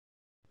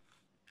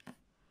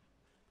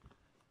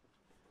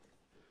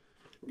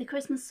The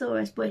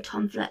Christmasaurus by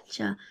Tom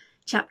Fletcher,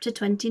 Chapter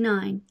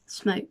 29,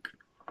 Smoke.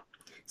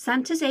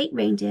 Santa's 8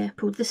 reindeer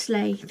pulled the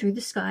sleigh through the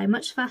sky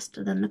much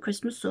faster than the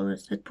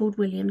Christmasaurus had pulled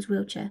William's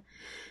wheelchair,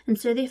 and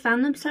so they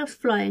found themselves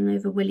flying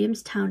over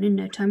William's town in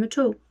no time at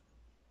all.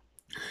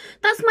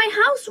 "That's my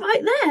house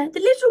right there, the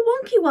little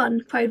wonky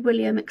one," cried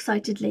William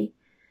excitedly,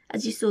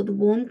 as he saw the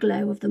warm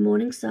glow of the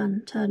morning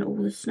sun turn all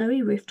the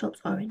snowy rooftops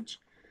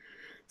orange.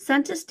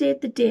 Santa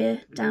steered the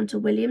deer down to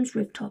William's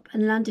rooftop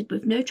and landed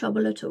with no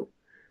trouble at all.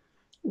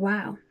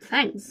 "Wow,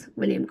 thanks,"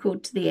 William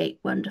called to the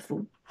 8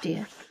 wonderful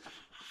deer.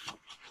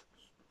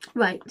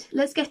 "Right,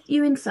 let's get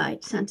you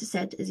inside," Santa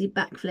said as he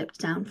backflipped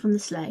down from the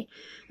sleigh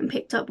and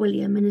picked up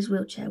William in his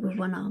wheelchair with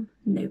one arm.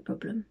 No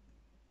problem.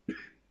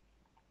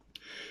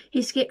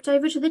 He skipped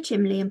over to the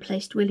chimney and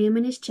placed William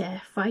in his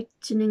chair,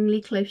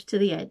 frighteningly close to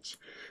the edge.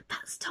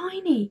 "That's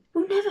tiny.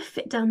 We'll never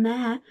fit down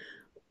there,"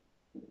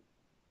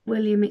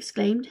 William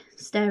exclaimed,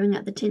 staring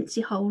at the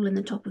tinsy hole in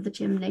the top of the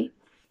chimney.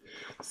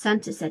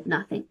 Santa said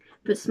nothing,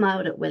 but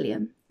smiled at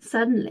William.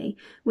 Suddenly,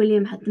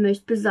 William had the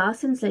most bizarre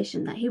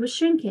sensation that he was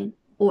shrinking,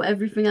 or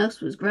everything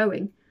else was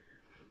growing.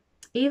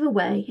 Either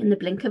way, in the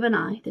blink of an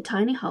eye, the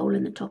tiny hole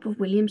in the top of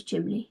William's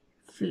chimney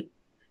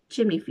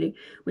flue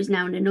was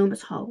now an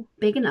enormous hole,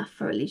 big enough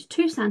for at least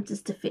 2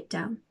 Santas to fit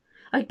down.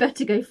 "I'd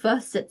better go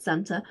first," said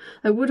Santa.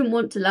 "I wouldn't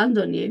want to land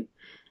on you."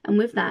 And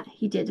with that,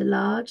 he did a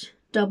large,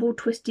 double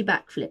twisty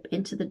backflip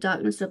into the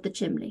darkness of the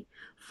chimney.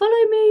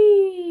 "Follow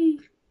me!"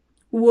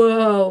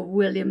 "Whoa,"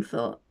 William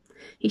thought.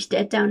 He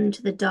stared down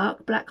into the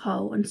dark black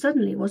hole and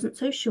suddenly wasn't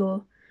so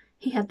sure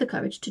he had the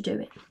courage to do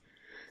it.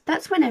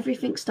 That's when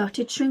everything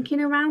started shrinking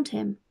around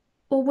him.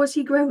 Or was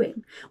he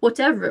growing?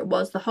 Whatever it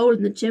was, the hole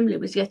in the chimney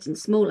was getting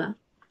smaller.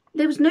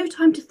 There was no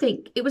time to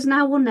think. It was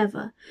now or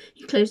never.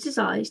 He closed his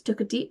eyes,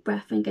 took a deep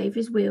breath and gave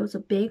his wheels a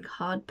big,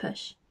 hard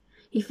push.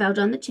 He fell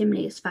down the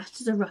chimney as fast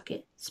as a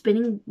rocket,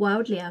 spinning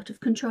wildly out of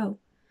control.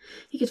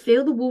 He could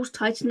feel the walls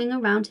tightening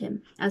around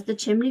him as the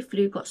chimney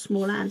flue got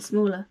smaller and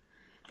smaller.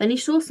 Then he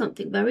saw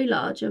something very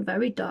large and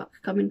very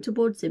dark coming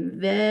towards him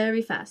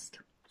very fast.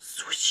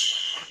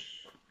 Swoosh!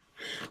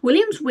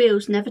 William's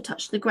wheels never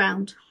touched the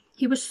ground.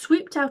 He was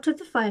swooped out of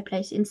the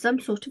fireplace in some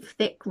sort of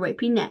thick,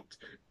 ropey net.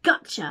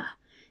 "Gotcha!"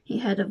 He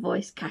heard a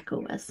voice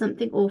cackle as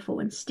something awful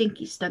and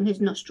stinky stung his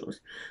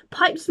nostrils.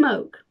 "Pipe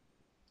smoke!"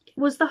 It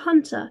was the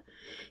hunter.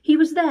 He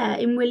was there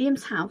in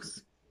William's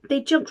house. They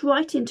jumped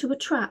right into a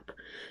trap.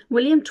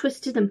 William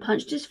twisted and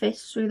punched his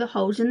fists through the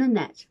holes in the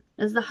net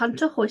as the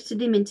hunter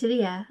hoisted him into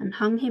the air and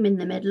hung him in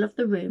the middle of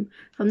the room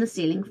from the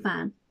ceiling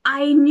fan.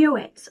 "I knew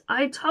it!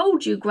 I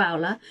told you,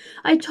 Growler!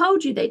 I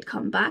told you they'd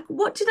come back!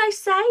 What did I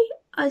say?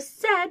 I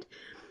said,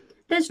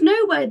 there's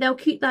no way they'll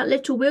keep that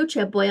little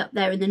wheelchair boy up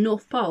there in the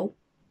North Pole.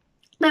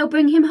 They'll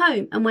bring him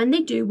home, and when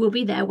they do, we'll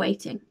be there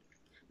waiting.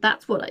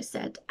 That's what I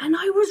said, and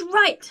I was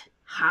right!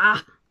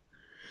 Ha!"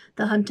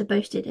 The hunter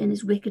boasted in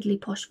his wickedly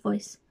posh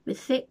voice, with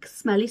thick,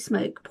 smelly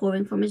smoke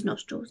pouring from his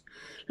nostrils,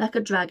 like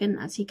a dragon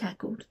as he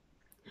cackled.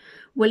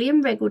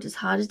 William wriggled as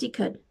hard as he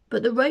could,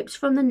 but the ropes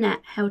from the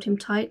net held him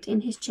tight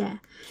in his chair,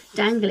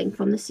 dangling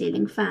from the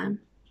ceiling fan.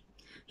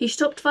 He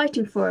stopped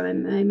fighting for a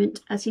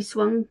moment as he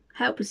swung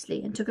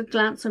helplessly and took a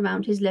glance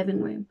around his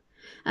living room.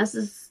 As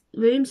the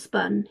room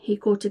spun, he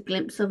caught a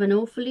glimpse of an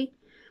awfully,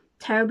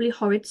 terribly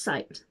horrid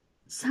sight.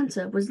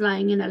 Santa was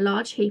lying in a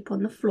large heap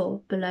on the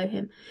floor below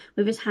him,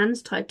 with his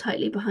hands tied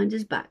tightly behind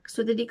his back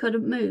so that he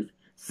couldn't move.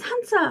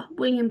 "Santa!"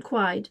 William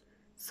cried.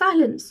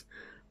 "Silence,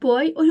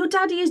 boy, or your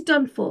daddy is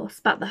done for,"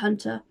 spat the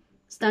hunter,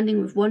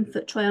 standing with one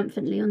foot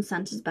triumphantly on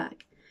Santa's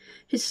back,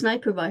 his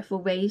sniper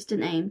rifle raised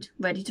and aimed,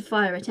 ready to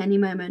fire at any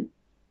moment.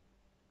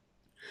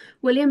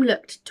 William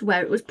looked to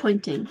where it was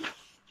pointing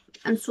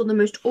and saw the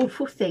most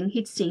awful thing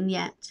he'd seen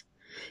yet.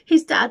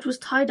 His dad was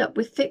tied up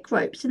with thick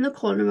ropes in the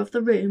corner of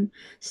the room,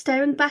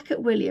 staring back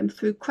at William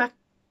through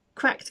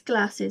cracked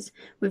glasses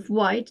with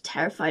wide,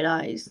 terrified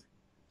eyes.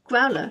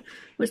 Growler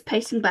was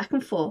pacing back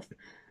and forth,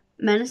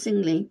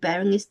 menacingly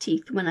baring his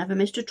teeth whenever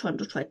Mr.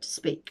 Trundle tried to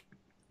speak.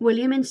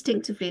 William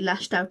instinctively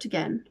lashed out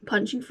again,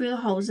 punching through the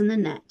holes in the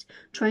net,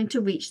 trying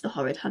to reach the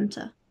horrid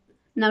hunter.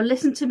 "Now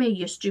listen to me,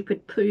 you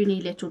stupid, puny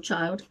little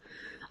child.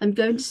 I'm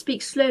going to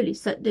speak slowly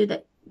so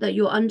that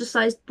your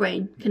undersized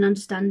brain can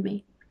understand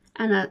me.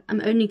 And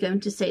I'm only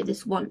going to say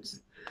this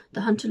once."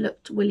 The hunter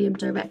looked William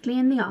directly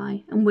in the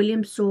eye, and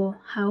William saw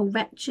how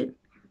wretchedly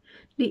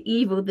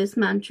evil this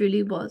man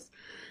truly was.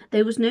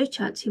 There was no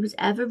chance he was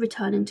ever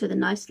returning to the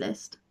nice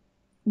list.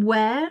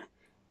 "Where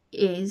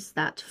is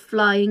that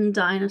flying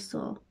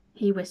dinosaur?"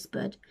 he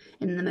whispered,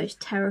 in the most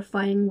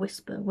terrifying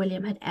whisper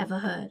William had ever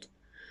heard.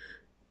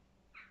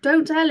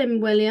 "Don't tell him,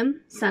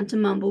 William," Santa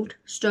mumbled,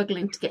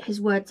 struggling to get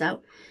his words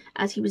out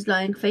as he was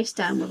lying face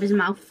down with his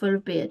mouth full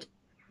of beard.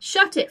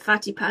 "Shut it,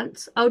 fatty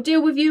pants. I'll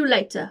deal with you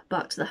later,"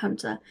 barked the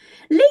hunter.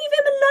 "Leave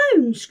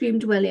him alone!"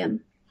 screamed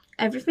William.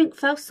 Everything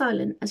fell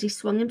silent as he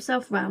swung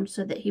himself round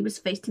so that he was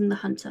facing the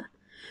hunter.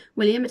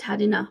 William had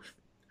had enough.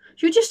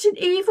 "You're just an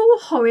evil,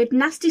 horrid,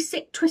 nasty,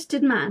 sick,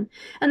 twisted man,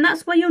 and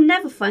that's why you'll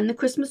never find the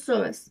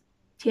Christmasaurus."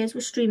 Tears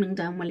were streaming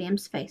down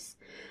William's face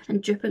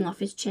and dripping off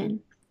his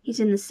chin. He's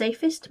in the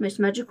safest, most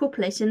magical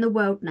place in the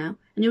world now,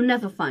 and you'll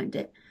never find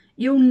it.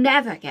 You'll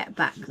never get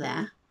back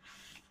there.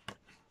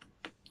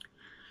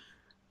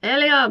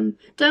 William,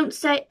 don't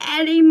say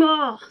any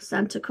more,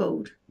 Santa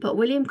called, but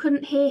William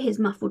couldn't hear his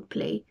muffled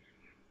plea.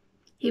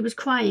 He was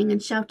crying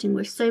and shouting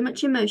with so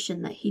much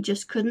emotion that he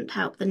just couldn't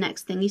help the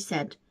next thing he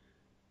said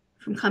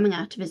from coming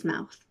out of his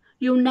mouth.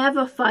 You'll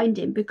never find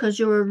him because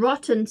you're a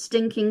rotten,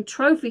 stinking,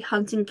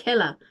 trophy-hunting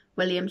killer,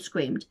 William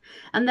screamed,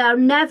 and they'll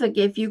never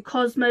give you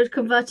Cosmo's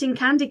converting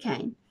candy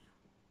cane.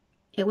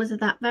 It was at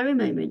that very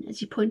moment, as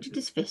he pointed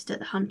his fist at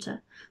the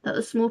hunter, that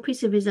the small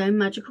piece of his own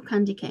magical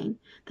candy cane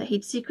that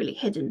he'd secretly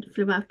hidden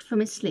flew out from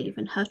his sleeve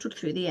and hurtled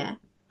through the air.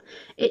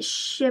 It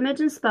shimmered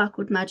and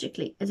sparkled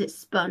magically as it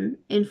spun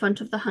in front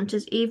of the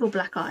hunter's evil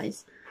black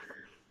eyes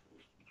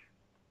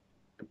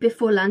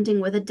before landing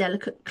with a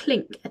delicate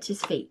clink at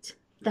his feet.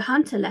 The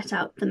hunter let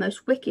out the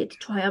most wicked,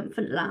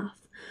 triumphant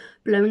laugh,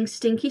 blowing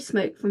stinky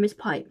smoke from his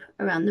pipe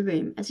around the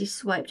room as he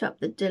swiped up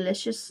the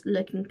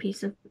delicious-looking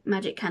piece of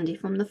magic candy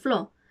from the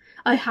floor.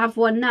 I have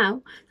one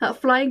now.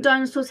 That flying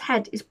dinosaur's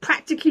head is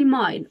practically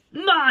mine.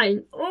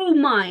 Mine! All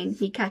mine!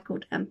 He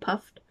cackled and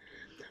puffed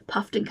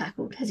and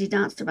cackled as he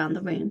danced around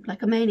the room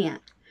like a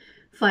maniac,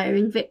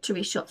 firing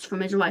victory shots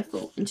from his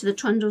rifle into the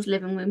Trundle's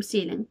living room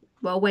ceiling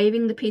while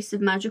waving the piece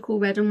of magical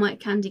red and white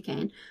candy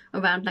cane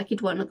around like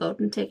he'd won a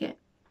golden ticket.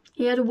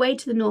 He had a way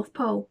to the North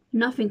Pole.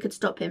 Nothing could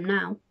stop him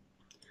now.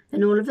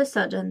 Then all of a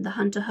sudden the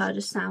hunter heard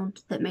a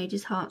sound that made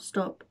his heart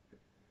stop.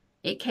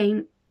 It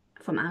came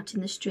from out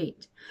in the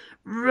street.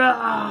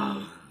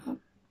 Roar!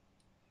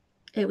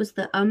 It was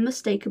the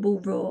unmistakable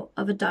roar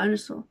of a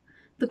dinosaur.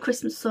 The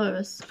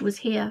Christmasaurus was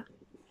here.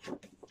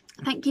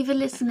 Thank you for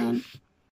listening.